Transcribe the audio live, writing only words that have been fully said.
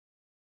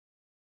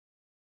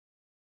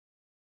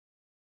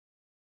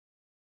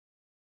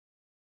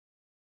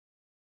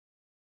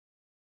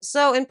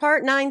So in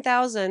part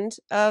 9000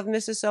 of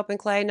Mrs. Soap and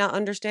Clay not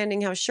understanding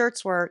how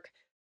shirts work,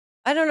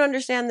 I don't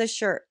understand this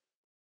shirt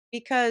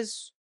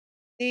because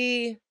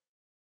the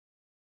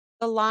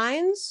the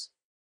lines,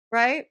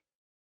 right,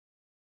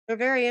 are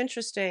very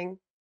interesting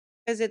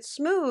because it's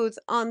smooth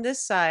on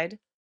this side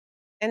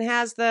and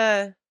has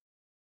the,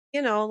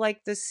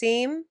 like the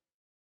seam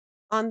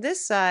on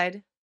this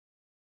side,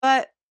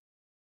 but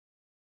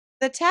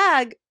the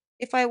tag,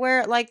 if I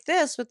wear it like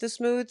this with the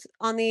smooth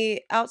on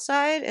the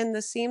outside and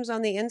the seams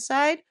on the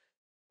inside,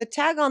 the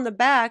tag on the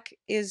back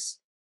is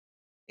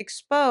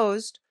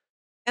exposed.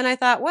 And I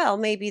thought, well,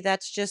 maybe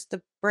that's just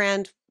the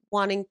brand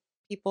wanting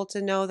people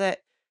to know that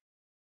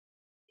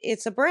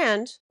it's a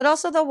brand. But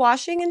also, the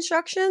washing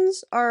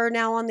instructions are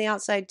now on the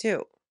outside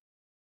too.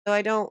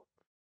 So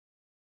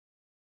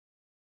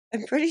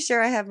I'm pretty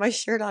sure I have my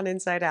shirt on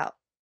inside out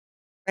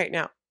right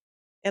now.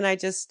 And I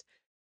just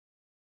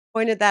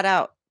pointed that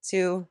out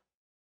to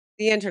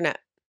the internet.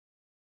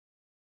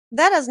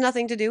 That has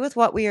nothing to do with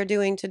what we are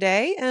doing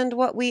today. And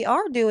what we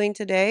are doing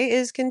today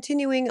is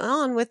continuing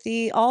on with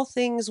the All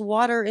Things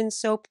Water and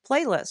Soap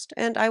playlist.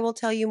 And I will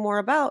tell you more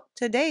about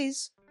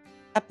today's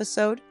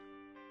episode,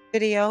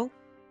 video,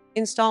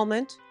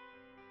 installment,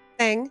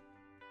 thing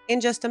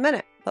in just a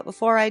minute. But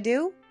before I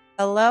do,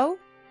 hello,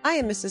 I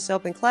am Mrs.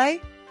 Soap and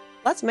Clay.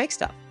 Let's make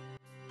stuff.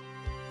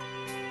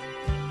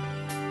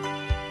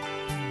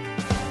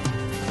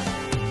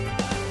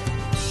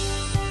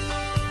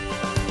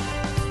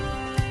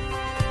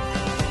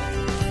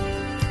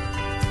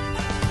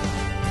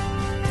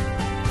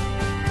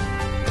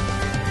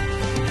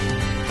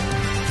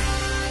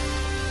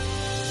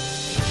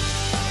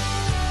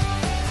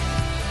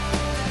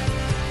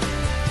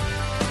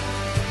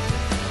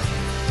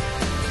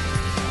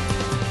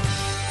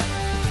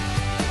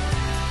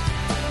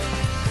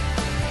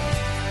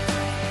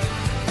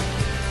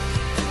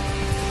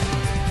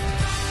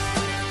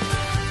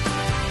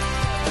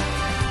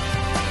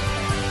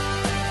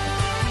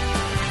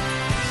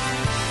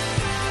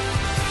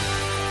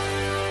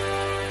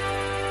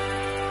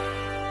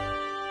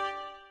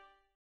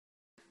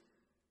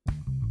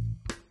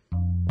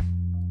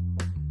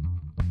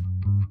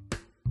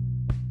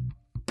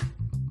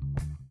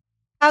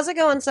 How's it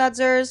going,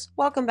 Sudsers?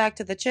 Welcome back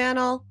to the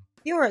channel.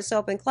 You are at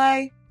Soap and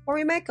Clay, where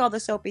we make all the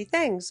soapy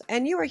things,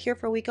 and you are here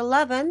for week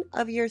 11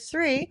 of year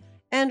 3,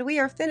 and we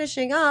are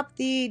finishing up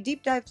the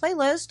deep dive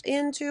playlist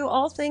into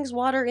all things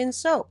water in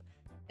soap,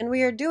 and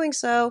we are doing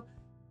so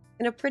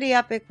in a pretty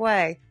epic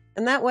way,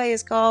 and that way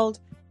is called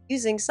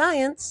using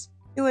science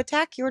to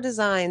attack your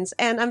designs.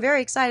 And I'm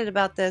very excited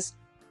about this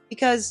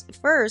because,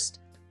 first,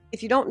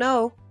 if you don't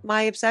know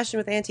my obsession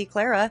with Auntie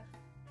Clara,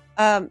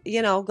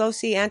 go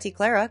see Auntie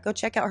Clara. Go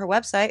check out her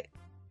website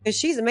because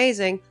she's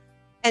amazing.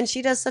 And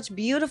she does such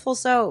beautiful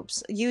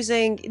soaps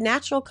using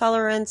natural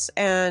colorants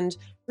and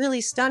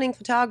really stunning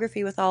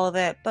photography with all of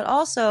it, but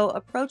also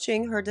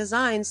approaching her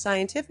designs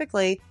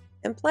scientifically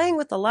and playing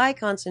with the lye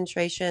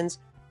concentrations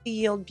to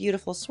yield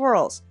beautiful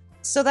swirls.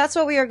 So that's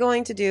what we are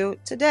going to do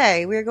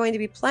today. We are going to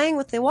be playing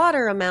with the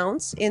water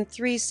amounts in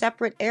 3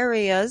 separate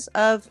areas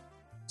of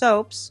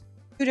soaps,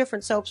 2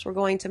 different soaps we're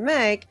going to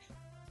make,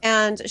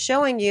 and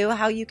showing you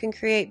how you can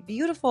create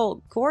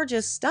beautiful,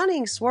 gorgeous,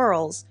 stunning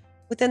swirls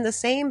within the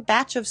same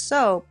batch of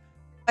soap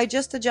by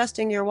just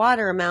adjusting your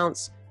water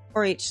amounts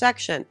for each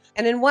section.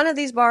 And in one of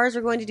these bars,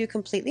 we're going to do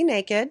completely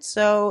naked,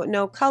 so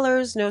no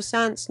colors, no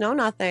scents, no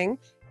nothing.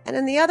 And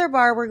in the other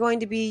bar, we're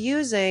going to be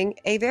using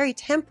a very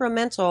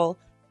temperamental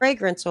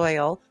fragrance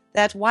oil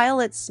that, while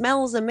it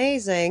smells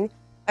amazing,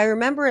 I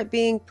remember it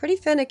being pretty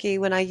finicky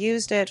when I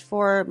used it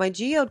for my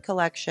geode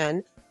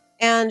collection,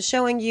 and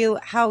showing you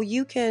how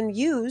you can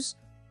use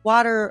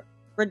water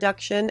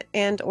reduction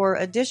and or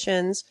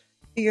additions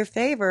to your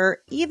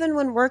favor even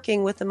when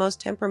working with the most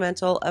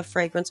temperamental of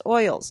fragrance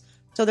oils.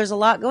 So there's a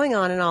lot going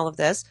on in all of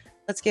this.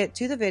 Let's get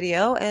to the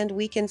video and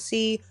we can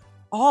see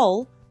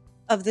all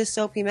of this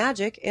soapy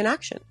magic in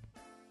action.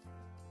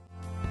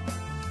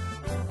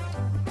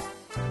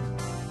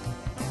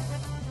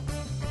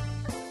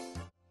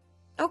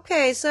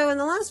 Okay, so in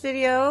the last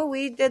video,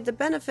 we did the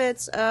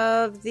benefits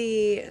of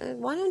the...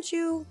 why don't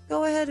you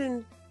go ahead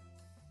and...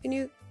 Can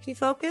you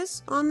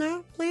focus on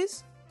there,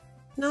 please?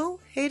 No?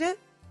 Hate it?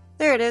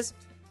 There it is.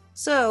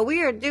 So,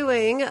 we are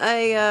doing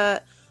a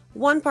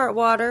 1 part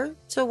water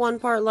to 1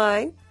 part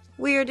lye.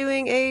 We are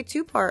doing a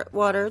 2 part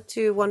water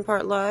to 1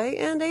 part lye,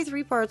 and a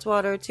 3 parts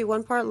water to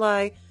 1 part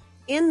lye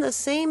in the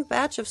same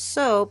batch of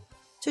soap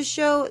to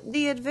show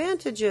the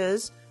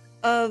advantages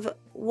of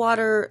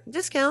water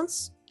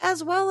discounts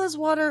as well as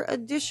water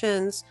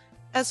additions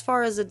as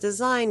far as a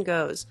design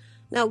goes.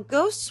 Now,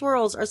 Ghost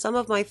Swirls are some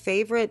of my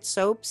favorite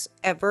soaps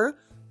ever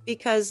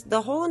because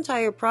the whole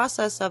entire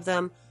process of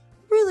them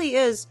really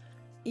is,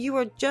 you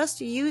are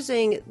just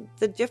using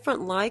the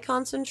different lye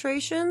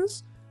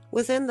concentrations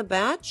within the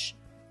batch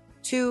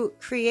to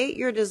create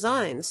your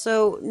design.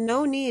 So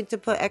no need to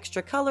put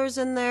extra colors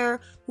in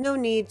there, no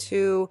need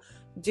to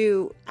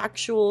do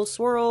actual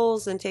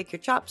swirls and take your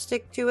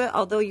chopstick to it,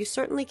 although you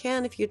certainly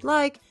can if you'd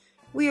like.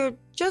 We are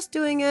just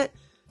doing it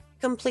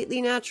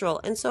completely natural.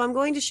 And so I'm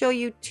going to show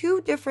you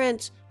two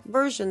different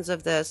versions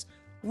of this.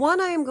 One,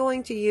 I am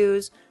going to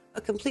use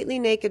a completely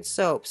naked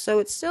soap. So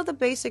it's still the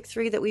basic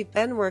three that we've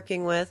been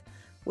working with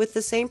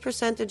the same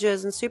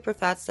percentages and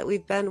superfats that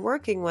we've been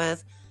working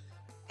with.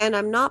 And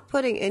I'm not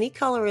putting any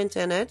colorant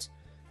in it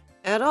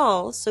at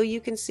all. So you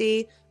can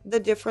see the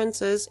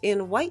differences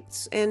in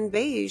whites and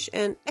beige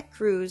and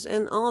ecru's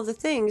and all of the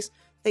things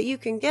that you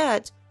can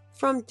get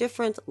from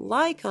different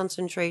lye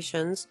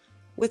concentrations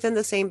within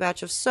the same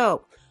batch of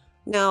soap.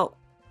 Now,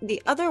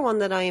 the other one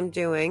that I am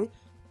doing,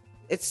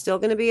 it's still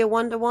going to be a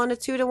 1-to-1, a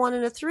 2-to-1,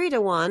 and a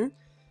 3-to-1,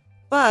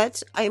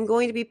 but I am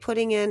going to be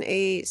putting in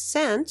a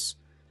scent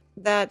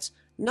that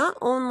not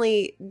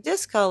only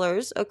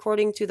discolors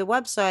according to the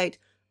website,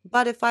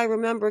 but if I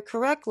remember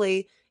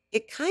correctly,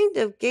 it kind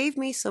of gave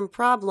me some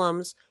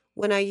problems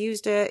when I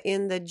used it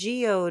in the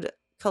geode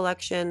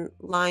collection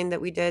line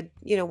that we did,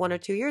 1 or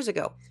 2 years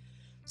ago.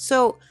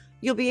 So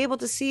you'll be able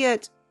to see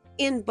it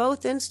in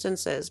both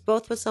instances,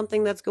 both with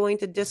something that's going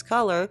to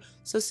discolor.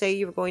 So say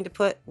you're going to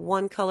put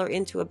one color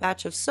into a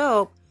batch of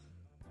soap,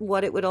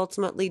 what it would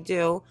ultimately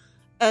do,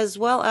 as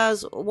well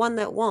as one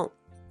that won't,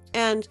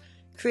 and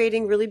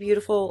creating really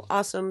beautiful,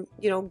 awesome,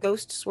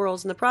 ghost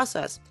swirls in the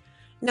process.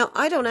 Now,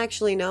 I don't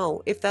actually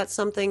know if that's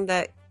something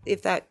that,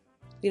 if that,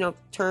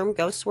 term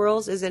ghost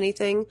swirls is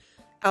anything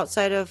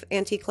outside of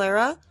Auntie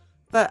Clara,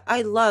 but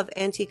I love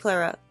Auntie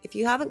Clara. If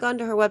you haven't gone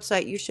to her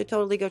website, you should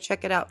totally go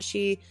check it out.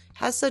 She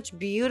has such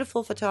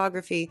beautiful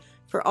photography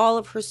for all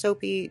of her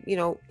soapy,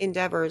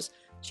 endeavors.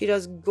 She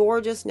does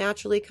gorgeous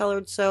naturally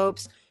colored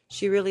soaps.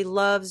 She really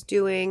loves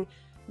doing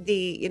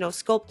the,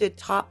 sculpted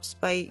tops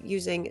by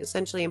using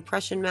essentially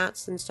impression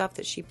mats and stuff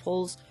that she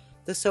pulls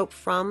the soap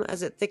from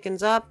as it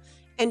thickens up.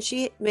 And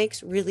she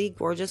makes really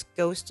gorgeous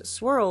ghost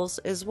swirls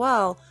as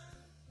well,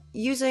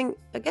 using,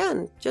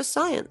 again, just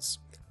science.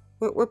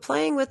 We're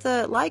playing with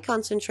the lye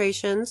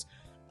concentrations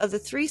of the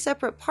 3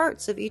 separate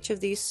parts of each of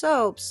these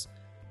soaps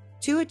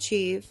to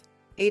achieve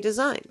a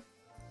design.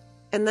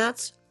 And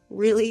that's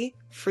really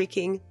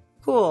freaking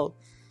cool.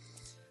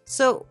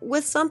 So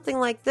with something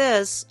like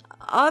this,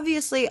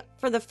 obviously,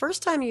 for the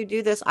first time you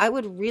do this, I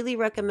would really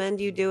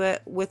recommend you do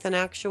it with an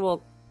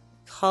actual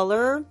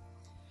color,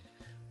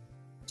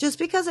 just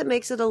because it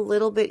makes it a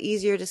little bit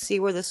easier to see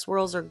where the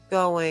swirls are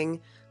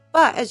going.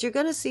 But as you're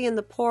going to see in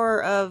the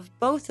pour of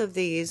both of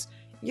these,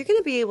 you're going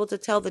to be able to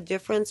tell the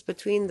difference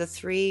between the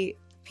 3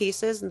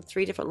 pieces and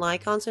 3 different lye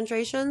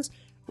concentrations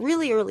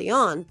really early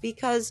on,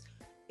 because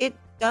it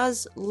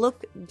does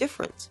look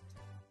different.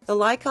 The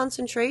lye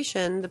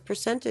concentration, the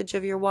percentage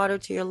of your water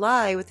to your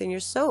lye within your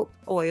soap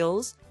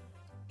oils,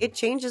 it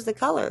changes the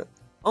color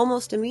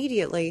almost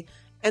immediately.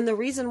 And the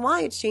reason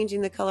why it's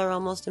changing the color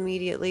almost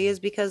immediately is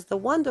because the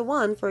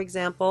 1-to-1, for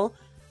example,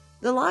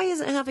 the lye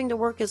isn't having to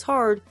work as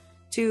hard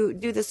to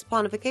do the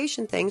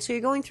saponification thing, so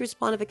you're going through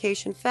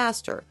saponification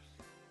faster.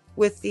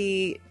 With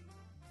the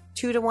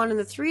 2-to-1 and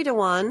the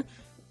 3-to-1,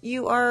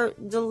 you are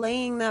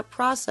delaying that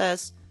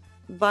process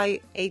by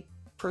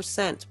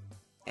 8%,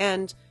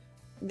 and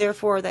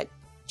therefore that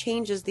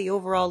changes the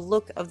overall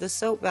look of the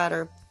soap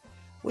batter,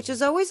 which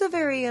is always a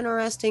very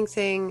interesting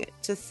thing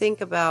to think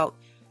about.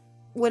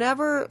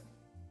 Whenever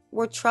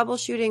we're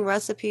troubleshooting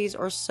recipes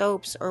or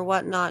soaps or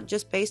whatnot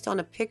just based on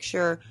a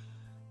picture,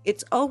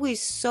 it's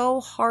always so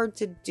hard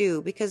to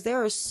do because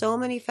there are so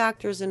many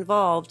factors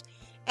involved.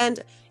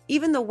 And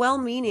even the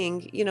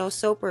well-meaning,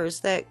 soapers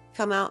that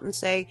come out and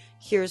say,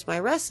 here's my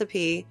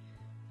recipe,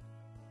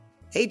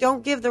 they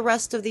don't give the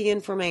rest of the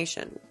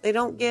information. They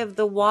don't give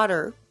the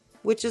water,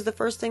 which is the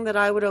first thing that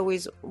I would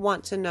always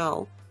want to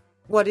know.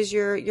 What is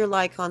your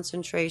lye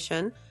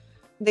concentration?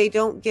 They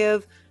don't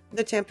give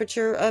the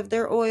temperature of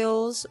their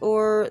oils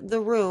or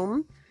the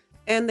room,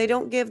 and they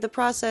don't give the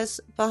process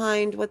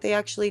behind what they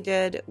actually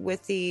did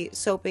with the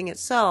soaping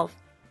itself.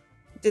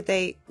 Did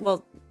they,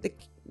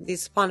 the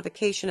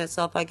saponification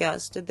itself, I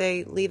guess. Did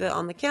they leave it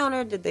on the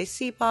counter? Did they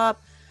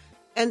C-pop?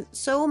 And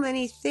so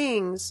many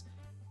things,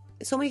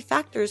 so many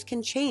factors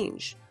can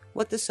change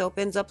what the soap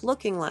ends up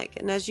looking like.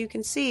 And as you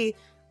can see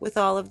with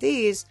all of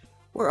these,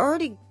 we're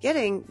already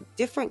getting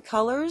different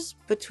colors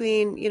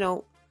between,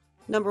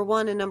 number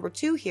 1 and number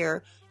 2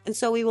 here. And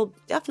so we will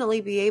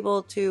definitely be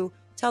able to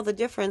tell the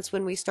difference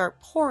when we start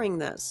pouring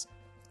this.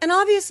 And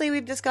obviously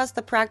we've discussed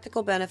the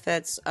practical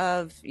benefits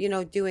of,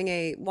 doing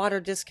a water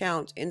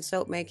discount in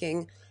soap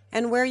making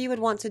and where you would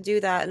want to do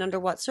that and under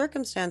what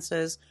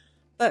circumstances.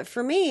 But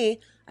for me,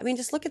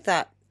 just look at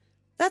that.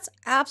 That's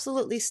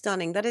absolutely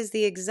stunning. That is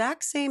the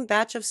exact same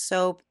batch of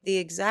soap, the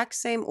exact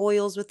same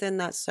oils within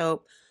that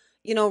soap,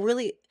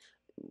 really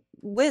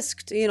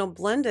whisked,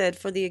 blended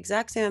for the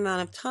exact same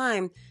amount of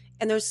time.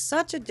 And there's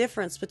such a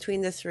difference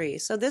between the 3.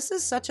 So this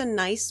is such a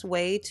nice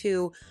way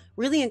to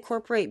really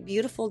incorporate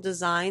beautiful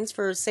designs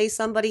for, say,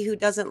 somebody who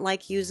doesn't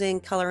like using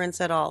colorants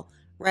at all,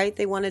 right?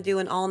 They want to do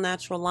an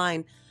all-natural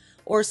line.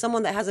 Or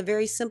someone that has a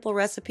very simple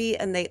recipe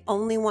and they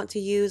only want to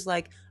use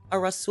like a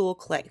Rasool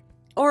clay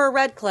or a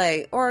red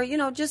clay, or,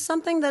 just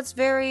something that's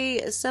very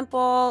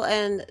simple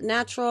and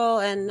natural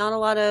and not a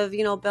lot of,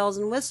 bells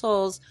and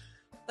whistles,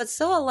 but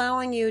still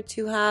allowing you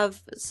to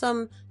have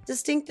some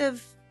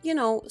distinctive, you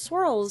know,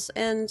 swirls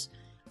and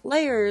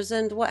layers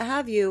and what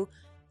have you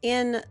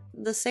in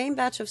the same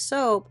batch of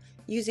soap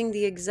using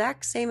the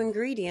exact same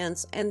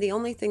ingredients, and the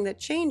only thing that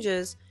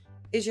changes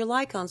is your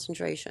lye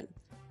concentration.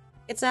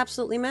 It's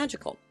absolutely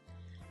magical.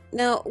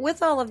 Now,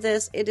 with all of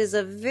this, it is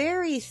a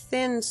very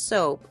thin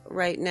soap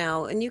right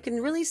now, and you can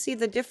really see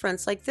the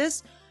difference. Like,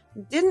 this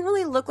didn't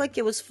really look like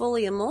it was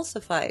fully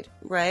emulsified,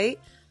 right?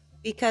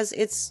 Because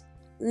it's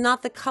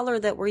not the color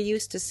that we're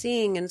used to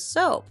seeing in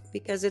soap,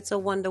 because it's a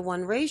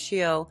 1-to-1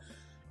 ratio.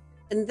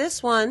 And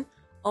this one,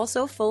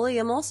 also fully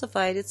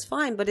emulsified, it's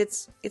fine, but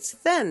it's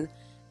thin.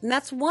 And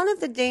that's one of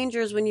the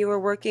dangers when you are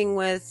working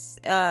with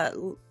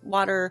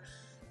water,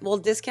 well,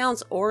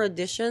 discounts or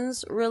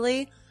additions,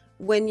 really,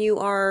 when you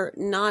are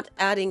not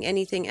adding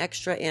anything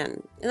extra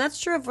in. And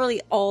that's true of really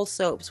all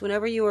soaps.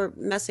 Whenever you are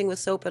messing with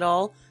soap at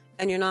all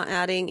and you're not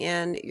adding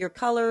in your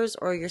colors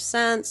or your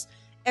scents,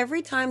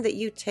 every time that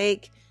you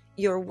take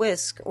your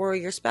whisk or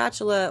your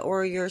spatula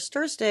or your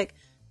stir stick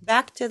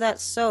back to that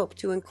soap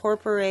to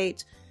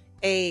incorporate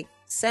a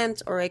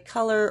scent or a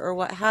color or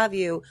what have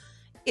you,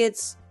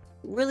 it's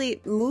really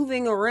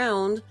moving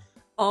around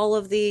all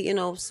of the, you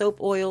know,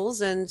 soap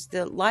oils and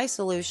the lye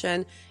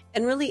solution,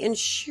 and really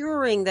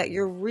ensuring that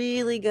you're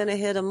really going to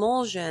hit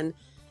emulsion,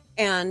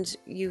 and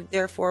you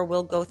therefore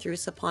will go through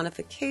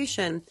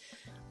saponification.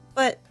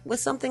 But with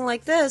something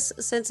like this,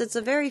 since it's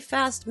a very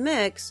fast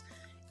mix,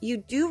 you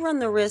do run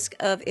the risk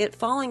of it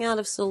falling out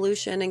of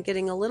solution and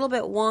getting a little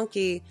bit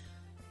wonky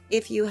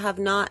if you have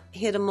not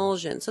hit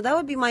emulsion. So that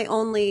would be my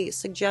only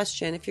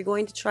suggestion. If you're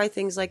going to try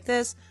things like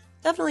this,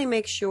 definitely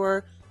make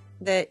sure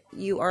that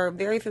you are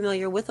very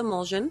familiar with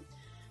emulsion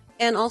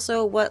and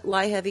also what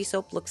lye heavy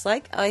soap looks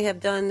like. I have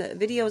done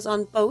videos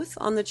on both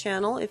on the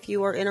channel if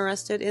you are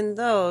interested in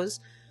those.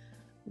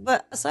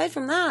 But aside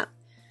from that,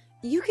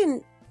 you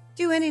can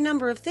do any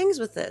number of things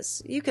with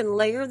this. You can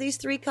layer these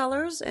 3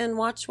 colors and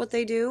watch what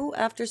they do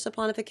after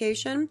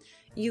saponification.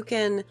 You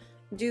can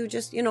do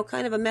just, you know,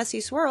 kind of a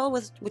messy swirl,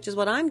 which is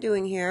what I'm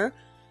doing here.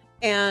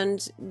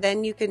 And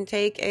then you can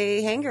take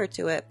a hanger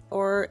to it,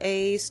 or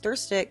a stir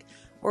stick,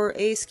 or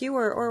a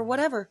skewer, or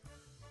whatever.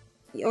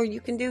 Or you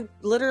can do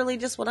literally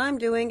just what I'm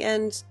doing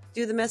and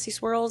do the messy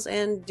swirls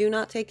and do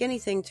not take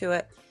anything to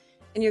it.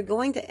 And you're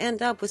going to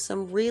end up with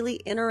some really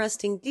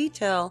interesting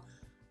detail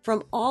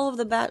from all of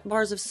the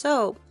bars of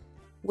soap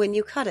when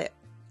you cut it.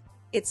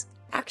 It's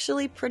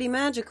actually pretty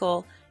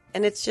magical,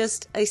 and it's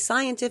just a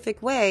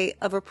scientific way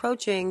of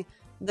approaching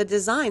the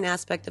design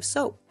aspect of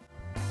soap.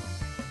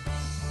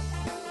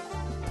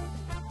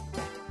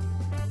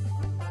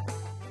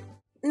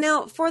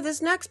 Now, for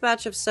this next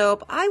batch of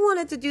soap, I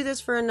wanted to do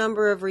this for a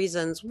number of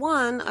reasons.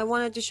 One, I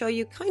wanted to show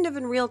you kind of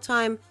in real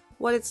time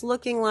what it's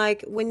looking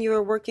like when you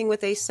are working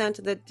with a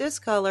scent that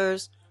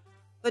discolors.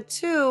 But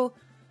two,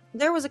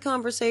 there was a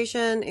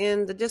conversation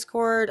in the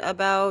Discord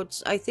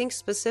about, I think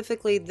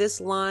specifically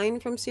this line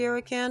from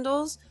Sierra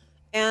Candles,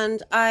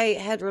 and I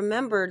had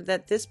remembered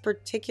that this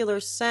particular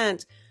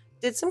scent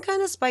did some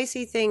kind of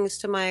spicy things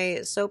to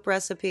my soap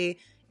recipe,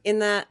 in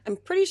that I'm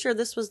pretty sure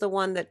this was the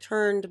one that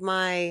turned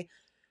my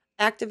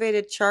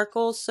activated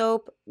charcoal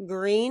soap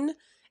green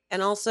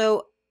and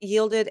also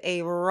yielded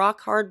a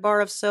rock hard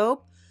bar of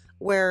soap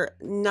where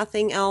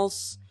nothing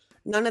else,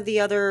 none of the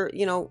other,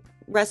 you know,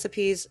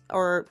 recipes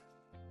or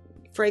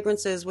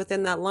fragrances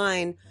within that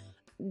line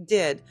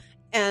did.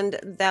 And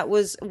that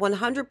was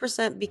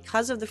 100%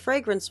 because of the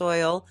fragrance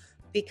oil,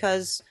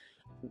 because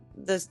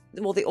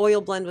the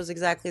oil blend was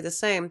exactly the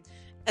same.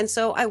 And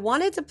so I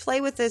wanted to play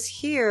with this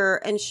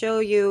here and show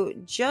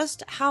you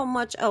just how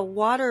much a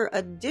water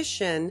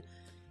addition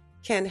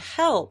can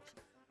help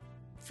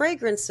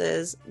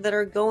fragrances that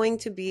are going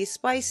to be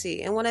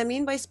spicy. And what I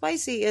mean by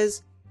spicy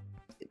is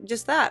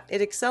just that.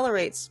 It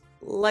accelerates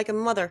like a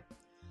mother.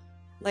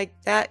 Like,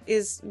 that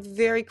is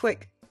very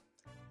quick.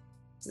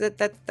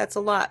 That's a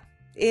lot.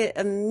 It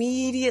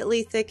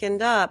immediately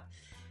thickened up.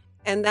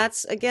 And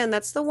that's, again,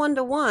 that's the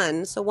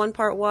 1-to-1. So 1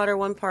 part water,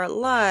 1 part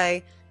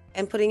lye,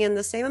 and putting in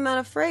the same amount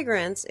of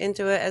fragrance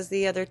into it as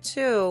the other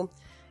 2.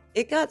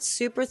 It got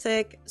super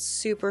thick,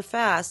 super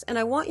fast. And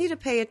I want you to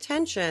pay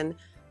attention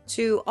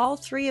to all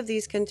 3 of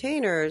these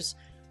containers.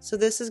 So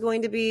this is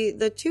going to be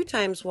the 2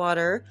 times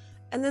water,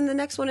 and then the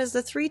next one is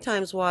the 3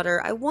 times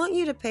water. I want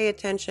you to pay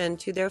attention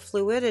to their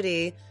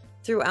fluidity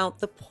throughout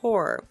the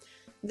pour.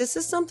 This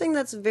is something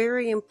that's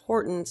very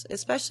important,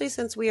 especially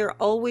since we are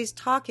always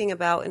talking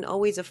about and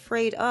always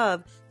afraid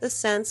of the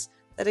scents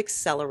that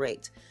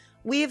accelerate.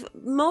 We've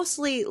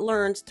mostly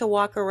learned to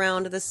walk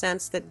around the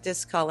scents that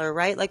discolor,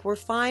 right? Like, we're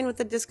fine with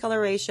the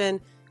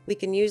discoloration. We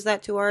can use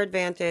that to our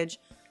advantage.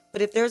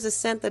 But if there's a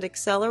scent that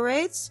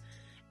accelerates,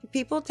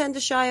 people tend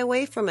to shy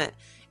away from it.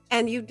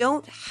 And you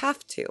don't have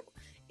to.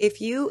 If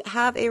you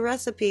have a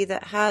recipe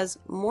that has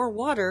more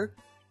water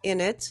in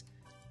it,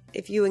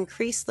 if you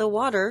increase the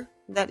water,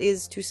 that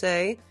is to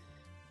say,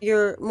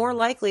 you're more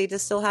likely to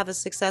still have a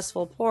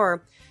successful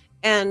pour.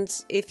 And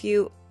if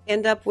you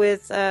end up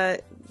with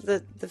the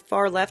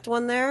far left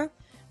one there,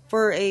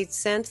 for a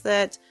scent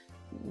that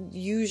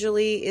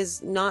usually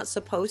is not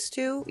supposed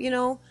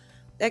to,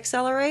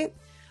 accelerate.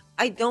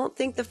 I don't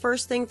think the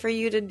first thing for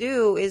you to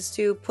do is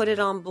to put it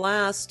on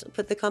blast,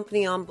 put the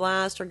company on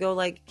blast, or go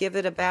like give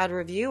it a bad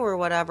review or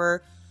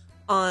whatever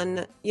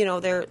on,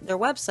 their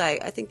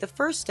website. I think the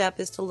first step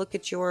is to look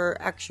at your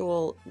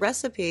actual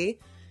recipe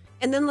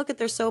and then look at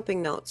their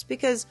soaping notes,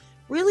 because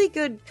really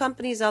good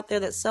companies out there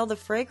that sell the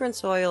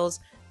fragrance oils,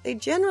 they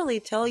generally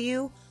tell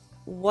you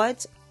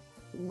what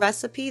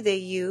recipe they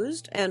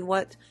used and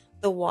what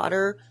the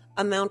water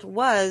amount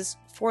was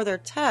for their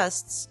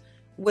tests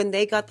when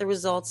they got the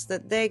results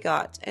that they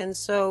got. And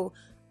so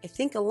I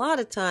think a lot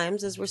of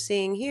times, as we're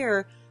seeing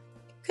here,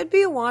 it could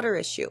be a water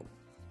issue.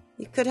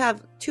 You could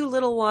have too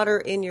little water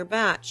in your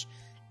batch.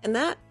 And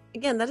that,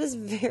 again, that is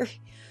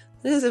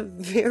a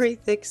very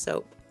thick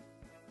soap.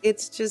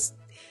 It's just,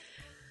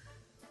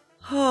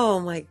 oh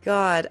my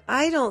God.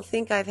 I don't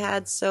think I've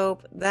had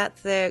soap that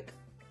thick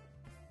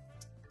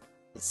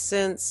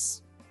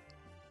since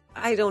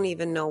I don't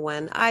even know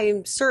when.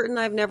 I'm certain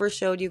I've never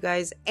showed you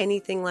guys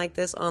anything like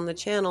this on the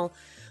channel,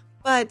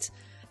 but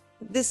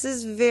this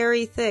is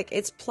very thick.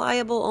 It's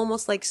pliable,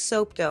 almost like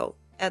soap dough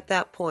at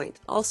that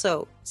point.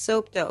 Also,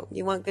 soap dough.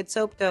 You want good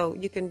soap dough,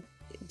 you can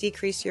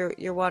decrease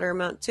your water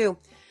amount too.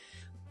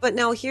 But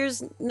now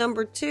here's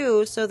number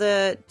 2, so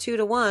the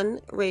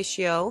 2-to-1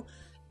 ratio.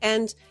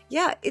 And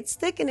yeah, it's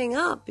thickening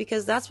up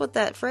because that's what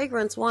that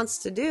fragrance wants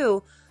to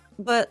do.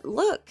 But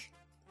look,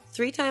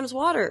 3 times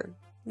water.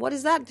 What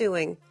is that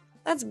doing?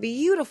 That's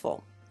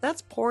beautiful.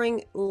 That's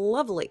pouring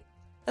lovely.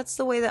 That's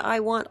the way that I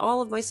want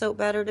all of my soap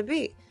batter to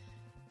be.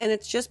 And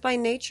it's just by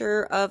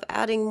nature of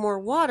adding more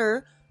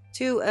water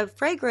to a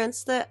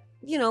fragrance that,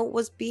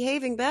 was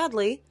behaving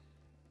badly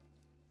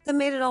that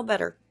made it all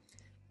better.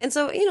 And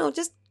so,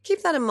 just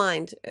keep that in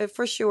mind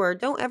for sure.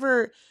 Don't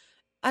ever,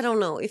 I don't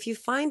know, if you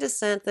find a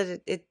scent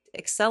that it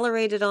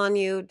accelerated on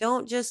you,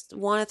 don't just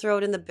want to throw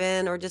it in the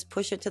bin or just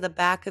push it to the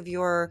back of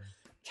your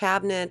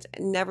cabinet,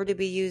 never to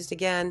be used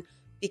again,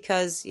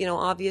 because,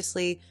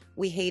 obviously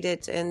we hate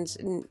it. And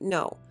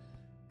no,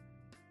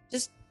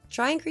 just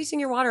try increasing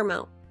your water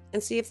amount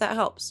and see if that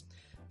helps.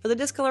 For the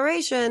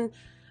discoloration,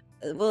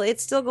 well,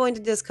 it's still going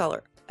to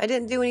discolor. I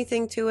didn't do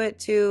anything to it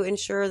to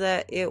ensure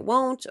that it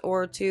won't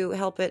or to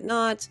help it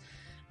not.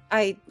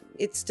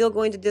 It's still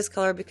going to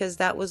discolor because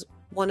that was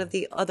one of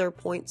the other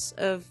points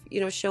of,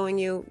 showing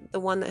you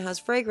the one that has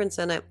fragrance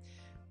in it.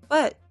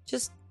 But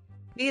just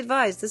be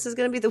advised, this is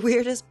going to be the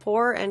weirdest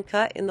pour and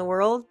cut in the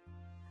world.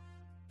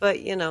 But,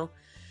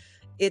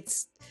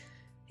 it's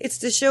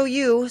to show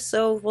you,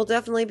 so we'll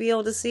definitely be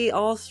able to see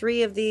all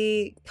 3 of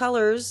the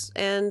colors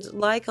and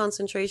lye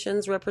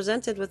concentrations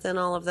represented within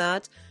all of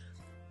that.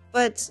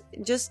 But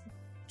just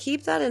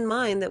keep that in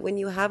mind, that when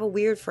you have a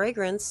weird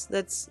fragrance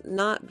that's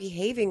not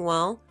behaving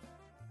well,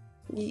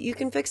 you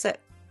can fix it.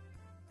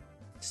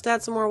 Just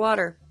add some more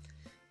water.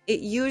 It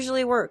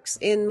usually works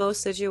in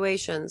most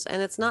situations,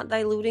 and it's not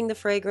diluting the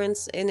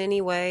fragrance in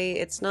any way.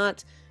 It's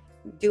not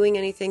doing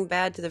anything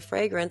bad to the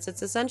fragrance.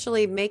 It's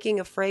essentially making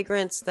a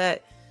fragrance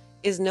that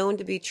is known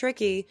to be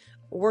tricky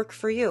work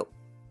for you.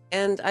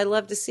 And I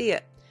love to see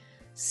it.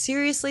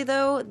 Seriously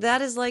though,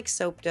 that is like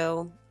soap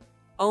dough.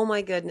 Oh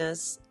my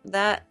goodness.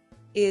 That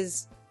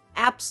is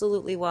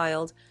absolutely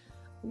wild.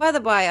 By the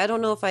by, I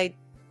don't know if I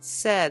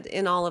said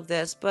in all of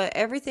this, but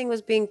everything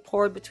was being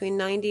poured between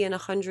 90 and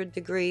 100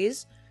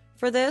 degrees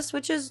for this,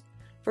 which is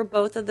for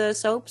both of the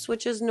soaps,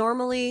 which is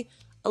normally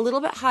a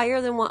little bit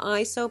higher than what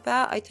I soap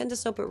at. I tend to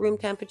soap at room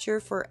temperature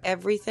for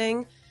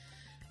everything.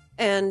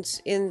 And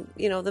in,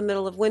 the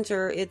middle of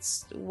winter,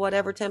 it's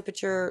whatever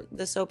temperature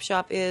the soap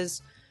shop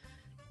is,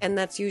 and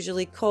that's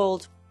usually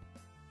cold.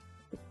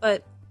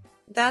 But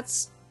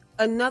that's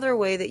another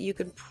way that you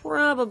could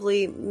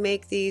probably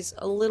make these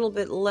a little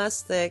bit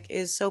less thick,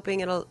 is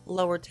soaping at a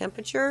lower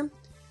temperature.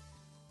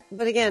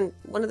 But again,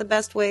 one of the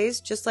best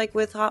ways, just like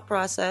with hot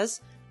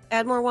process,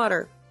 add more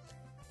water.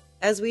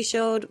 As we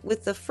showed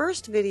with the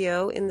first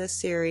video in this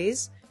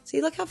series,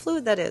 see, look how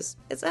fluid that is.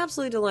 It's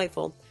absolutely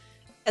delightful.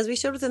 As we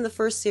showed within the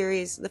first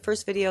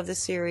video of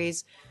this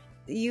series,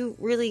 you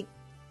really,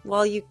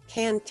 while you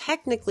can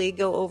technically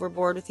go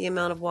overboard with the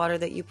amount of water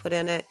that you put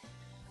in it,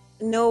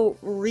 no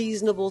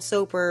reasonable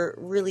soaper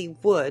really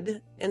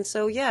would. And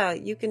so, yeah,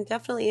 you can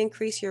definitely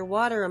increase your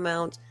water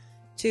amount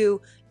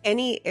to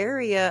any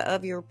area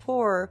of your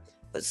pour,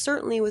 but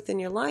certainly within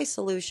your lye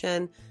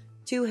solution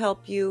to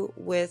help you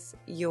with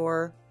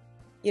your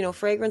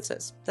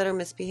fragrances that are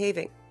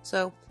misbehaving.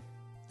 So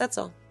that's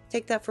all.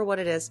 Take that for what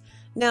it is.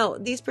 Now,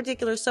 these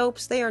particular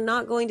soaps, they are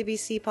not going to be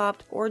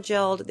C-popped or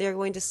gelled. They're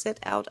going to sit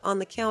out on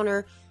the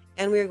counter,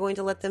 and we are going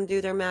to let them do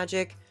their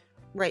magic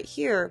right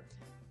here,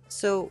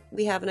 so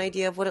we have an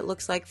idea of what it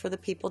looks like for the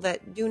people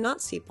that do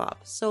not C-pop.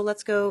 So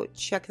let's go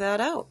check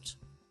that out.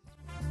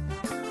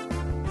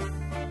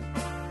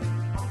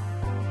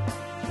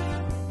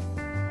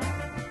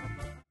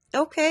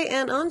 Okay,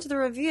 and on to the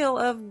reveal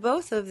of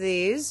both of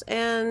these.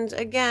 And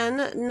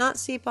again, not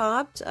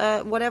C-popped.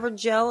 Whatever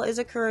gel is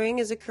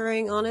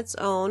occurring on its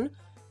own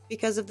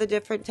because of the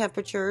different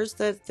temperatures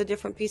that the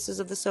different pieces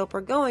of the soap are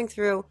going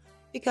through.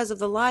 because of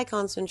the lye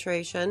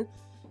concentration.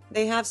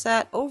 They have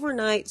sat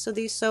overnight, so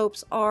these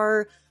soaps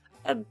are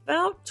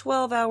about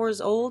 12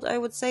 hours old, I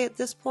would say, at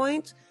this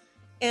point.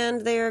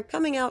 And they're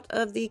coming out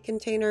of the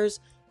containers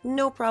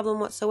no problem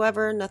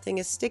whatsoever. Nothing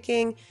is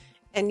sticking.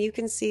 And you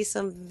can see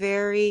some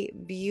very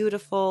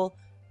beautiful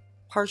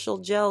partial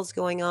gels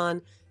going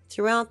on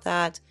throughout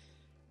that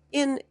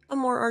in a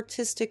more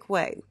artistic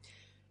way.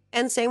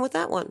 And same with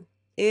that one.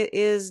 It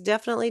is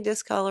definitely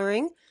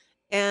discoloring.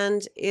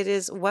 And it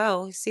is,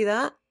 wow, see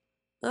that?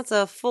 That's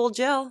a full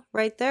gel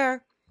right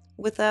there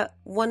with that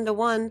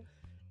 1-to-1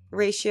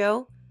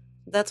 ratio.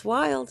 That's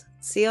wild.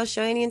 See how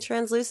shiny and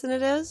translucent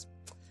it is?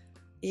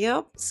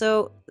 Yep.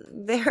 So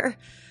there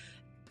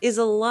is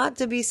a lot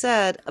to be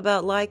said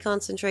about lye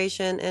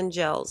concentration and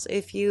gels.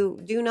 If you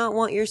do not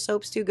want your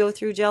soaps to go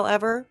through gel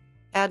ever,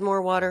 add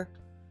more water.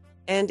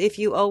 And if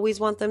you always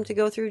want them to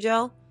go through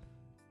gel,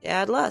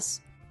 add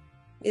less.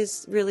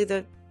 Is really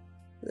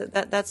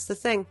that's the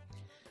thing.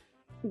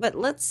 But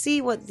let's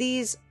see what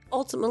these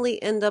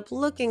ultimately end up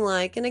looking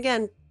like. And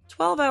again,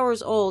 12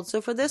 hours old.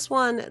 So for this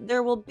one,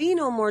 there will be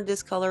no more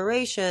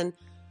discoloration.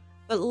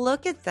 But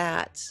look at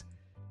that.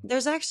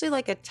 There's actually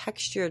like a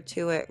texture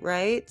to it,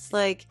 right?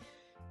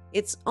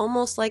 It's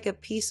almost like a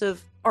piece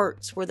of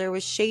art where there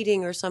was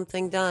shading or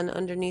something done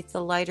underneath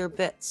the lighter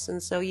bits.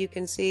 And so you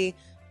can see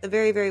the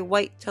very, very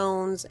white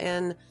tones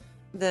and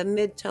the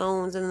mid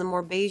tones and the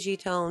more beigey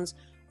tones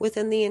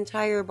within the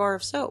entire bar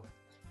of soap.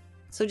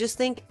 So just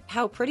think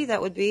how pretty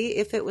that would be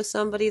if it was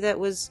somebody that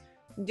was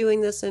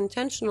doing this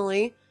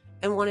intentionally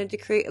and wanted to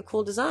create a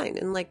cool design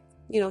and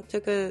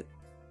took a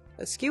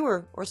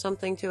skewer or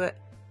something to it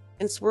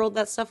and swirled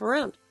that stuff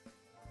around.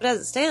 But as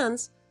it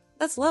stands,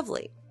 that's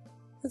lovely.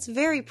 It's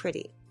very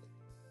pretty.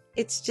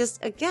 It's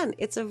just, again,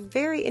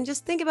 and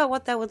just think about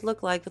what that would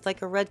look like with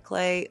like a red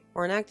clay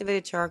or an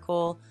activated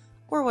charcoal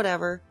or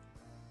whatever.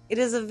 It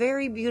is a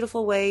very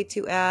beautiful way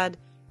to add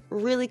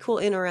really cool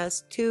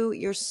interest to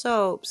your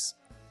soaps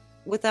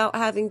without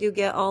having to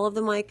get all of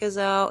the micas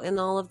out and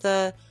all of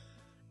the,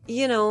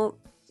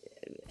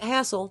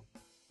 hassle.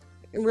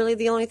 And really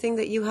the only thing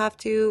that you have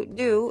to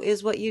do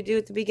is what you do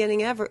at the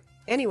beginning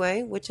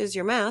anyway, which is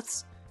your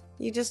maths.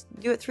 You just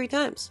do it 3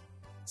 times.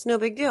 It's no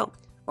big deal.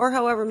 Or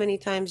however many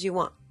times you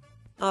want,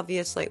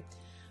 obviously.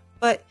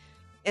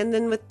 And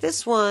then with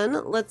this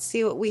one, let's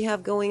see what we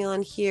have going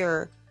on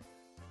here.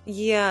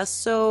 Yeah,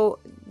 so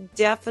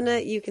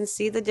definite, you can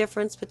see the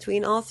difference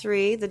between all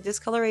 3. The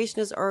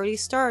discoloration is already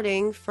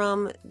starting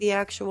from the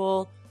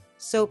actual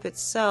soap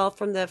itself,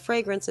 from the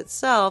fragrance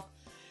itself.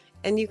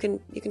 And you can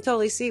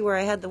totally see where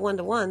I had the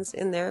 1-to-1s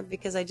in there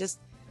because I just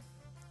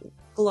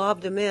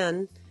globbed them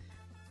in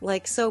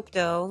like soap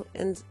dough.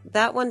 And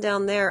that one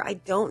down there, I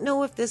don't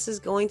know if this is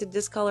going to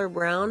discolor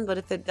brown, but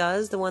if it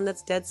does, the one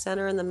that's dead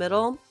center in the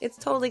middle, it's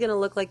totally going to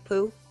look like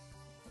poo.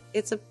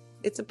 It's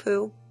a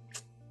poo.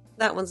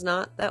 That one's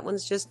not. That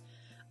one's just,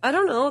 I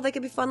don't know, they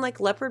could be fun like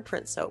leopard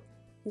print soap.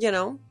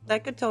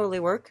 That could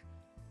totally work.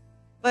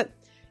 But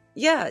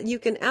yeah, you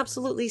can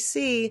absolutely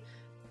see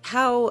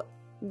how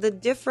the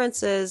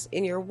differences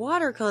in your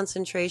water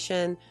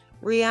concentration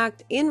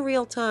react in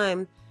real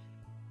time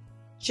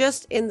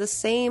just in the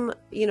same,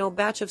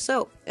 batch of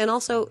soap. And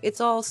also, it's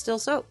all still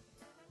soap.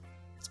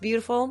 It's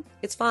beautiful,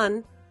 it's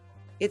fun,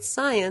 it's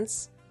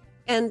science,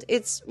 and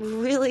it's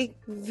really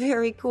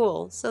very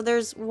cool. So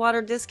there's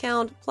water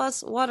discount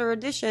plus water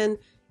addition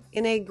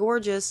in a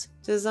gorgeous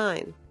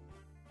design.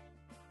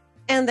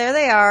 And there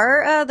they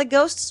are, the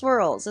ghost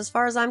swirls. As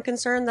far as I'm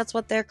concerned, that's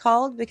what they're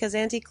called because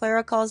Auntie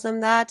Clara calls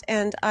them that,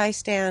 and I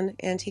stan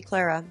Auntie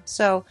Clara.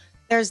 So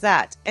there's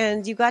that.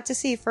 And you got to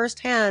see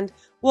firsthand,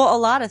 well, a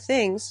lot of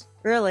things,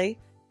 really.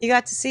 You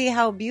got to see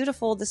how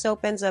beautiful the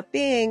soap ends up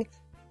being,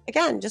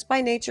 again, just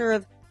by nature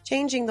of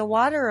changing the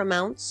water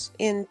amounts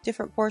in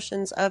different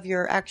portions of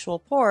your actual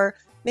pour,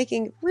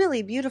 making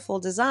really beautiful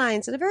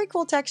designs and a very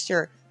cool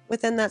texture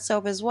within that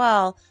soap as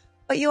well.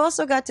 But you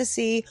also got to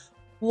see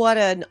what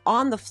an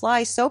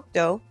on-the-fly soap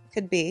dough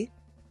could be.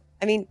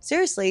 I mean,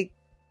 seriously,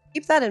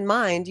 keep that in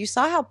mind. You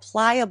saw how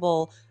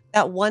pliable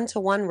that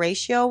 1-to-1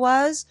 ratio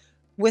was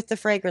with the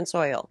fragrance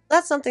oil.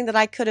 That's something that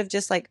I could have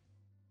just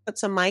put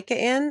some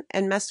mica in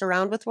and messed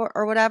around with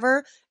or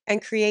whatever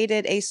and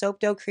created a soap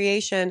dough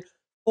creation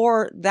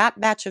for that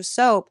batch of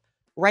soap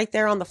right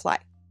there on the fly.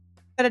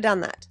 Could have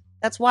done that.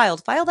 That's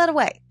wild. File that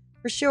away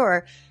for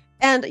sure.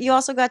 And you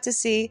also got to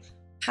see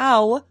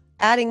how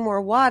adding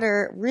more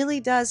water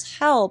really does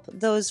help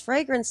those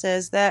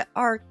fragrances that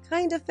are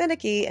kind of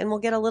finicky and will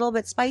get a little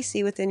bit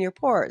spicy within your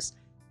pores.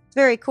 It's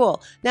very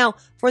cool. Now,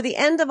 for the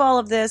end of all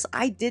of this,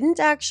 I didn't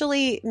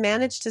actually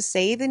manage to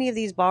save any of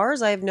these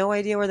bars. I have no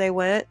idea where they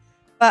went,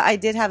 but I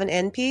did have an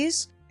end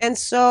piece. And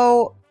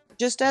so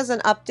just as an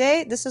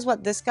update, this is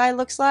what this guy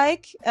looks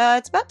like.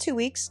 It's about 2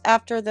 weeks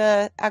after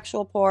the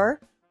actual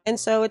pour. And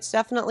so it's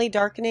definitely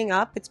darkening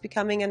up. It's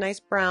becoming a nice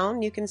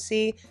brown. You can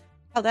see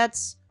how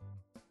that's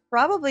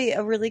probably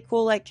a really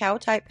cool cow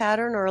type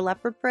pattern or a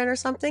leopard print or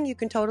something. You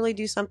can totally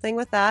do something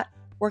with that,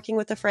 working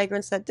with a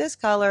fragrance that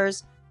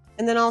discolors.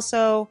 And then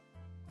also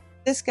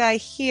this guy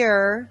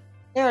here,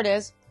 there it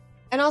is.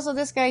 And also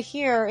this guy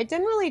here, it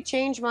didn't really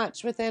change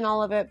much within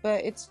all of it,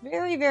 but it's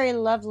very, very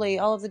lovely.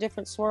 All of the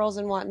different swirls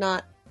and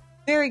whatnot.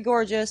 Very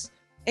gorgeous.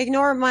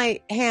 Ignore my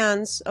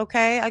hands,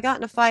 okay? I got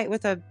in a fight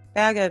with a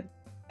bag of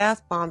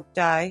bath bomb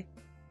dye,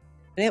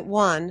 and it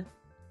won,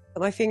 but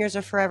my fingers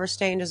are forever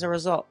stained as a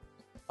result.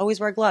 Always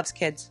wear gloves,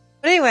 kids.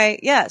 But anyway,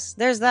 yes,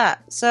 there's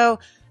that. So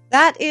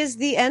that is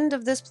the end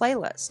of this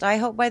playlist. I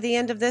hope by the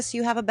end of this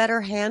you have a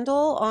better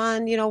handle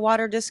on,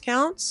 water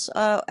discounts,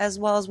 as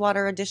well as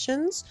water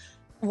additions.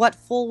 What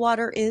full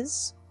water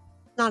is,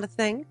 not a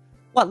thing.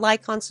 What lye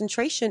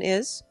concentration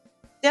is,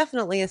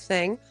 definitely a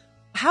thing.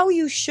 How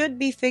you should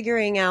be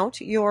figuring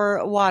out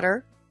your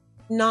water,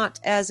 not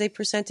as a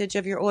percentage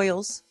of your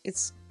oils.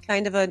 It's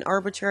kind of an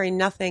arbitrary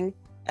nothing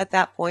at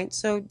that point.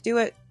 So do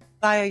it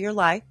via your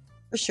lye,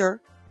 for sure.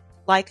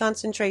 Lye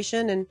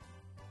concentration and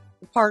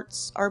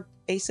parts are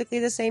basically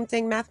the same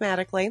thing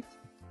mathematically,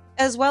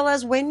 as well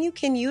as when you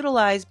can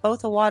utilize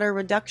both a water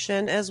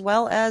reduction as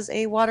well as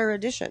a water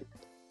addition.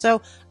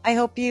 So I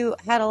hope you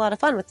had a lot of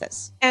fun with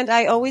this. And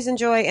I always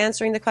enjoy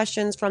answering the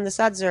questions from the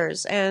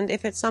sudsers. And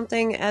if it's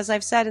something, as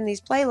I've said in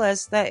these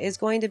playlists, that is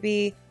going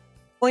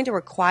to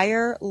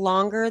require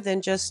longer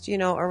than just, a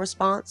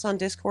response on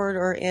Discord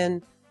or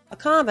in a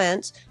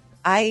comment,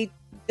 I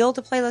build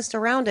a playlist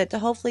around it to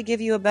hopefully give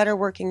you a better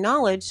working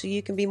knowledge so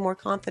you can be more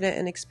confident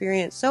and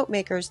experienced soap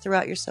makers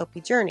throughout your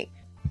soapy journey.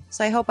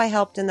 So I hope I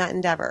helped in that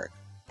endeavor.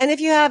 And if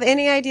you have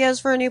any ideas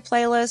for a new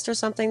playlist or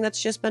something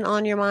that's just been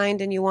on your mind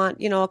and you want,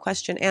 a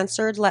question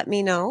answered, let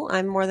me know.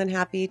 I'm more than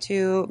happy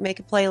to make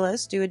a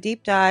playlist, do a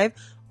deep dive,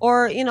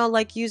 or,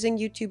 like using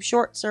YouTube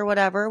Shorts or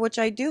whatever, which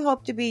I do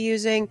hope to be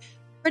using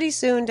pretty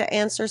soon to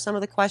answer some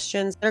of the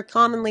questions that are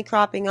commonly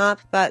cropping up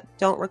but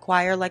don't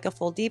require like a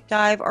full deep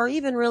dive or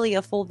even really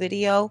a full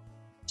video,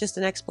 just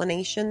an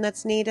explanation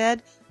that's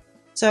needed.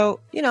 So,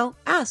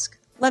 ask,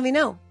 let me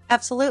know.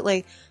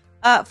 Absolutely.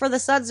 For the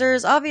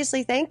sudsers,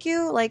 obviously, thank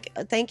you.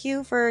 Thank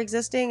you for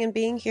existing and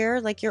being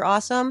here. You're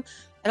awesome.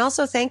 And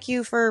also thank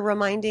you for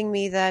reminding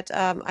me that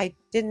I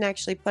didn't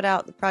actually put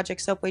out the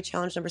Project Soapway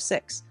Challenge number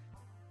 6.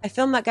 I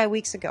filmed that guy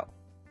weeks ago,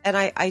 and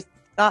I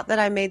thought that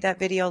I made that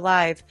video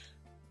live.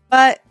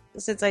 But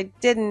since I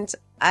didn't,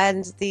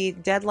 and the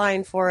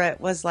deadline for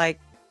it was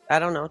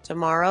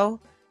tomorrow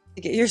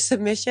to get your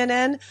submission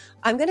in,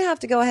 I'm going to have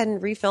to go ahead and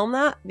refilm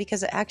that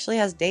because it actually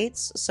has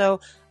dates.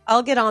 So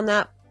I'll get on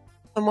that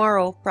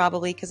tomorrow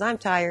probably because I'm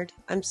tired.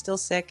 I'm still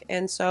sick.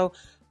 And so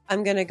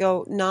I'm going to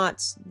go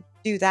not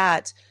do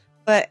that.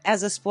 But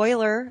as a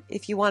spoiler,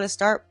 if you want to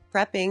start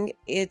prepping,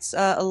 it's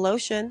a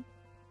lotion.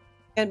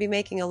 I'm going to be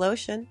making a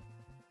lotion.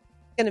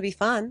 It's going to be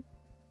fun.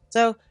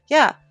 So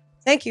yeah,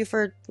 thank you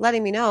for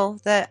letting me know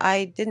that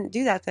I didn't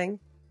do that thing.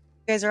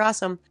 You guys are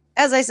awesome.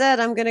 As I said,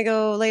 I'm going to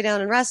go lay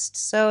down and rest.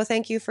 So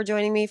thank you for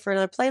joining me for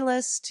another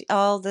playlist.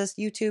 All this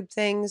YouTube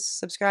things,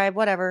 subscribe,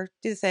 whatever,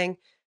 do the thing.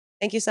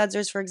 Thank you,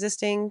 sudsers, for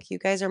existing. You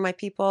guys are my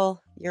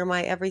people. You're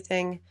my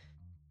everything.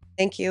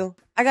 Thank you.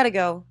 I gotta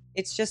go.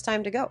 It's just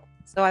time to go.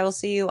 So I will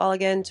see you all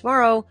again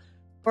tomorrow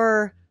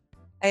for,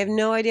 I have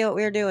no idea what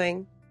we're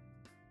doing,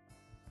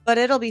 but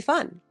it'll be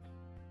fun.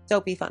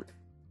 Soapy fun.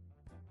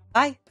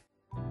 Bye.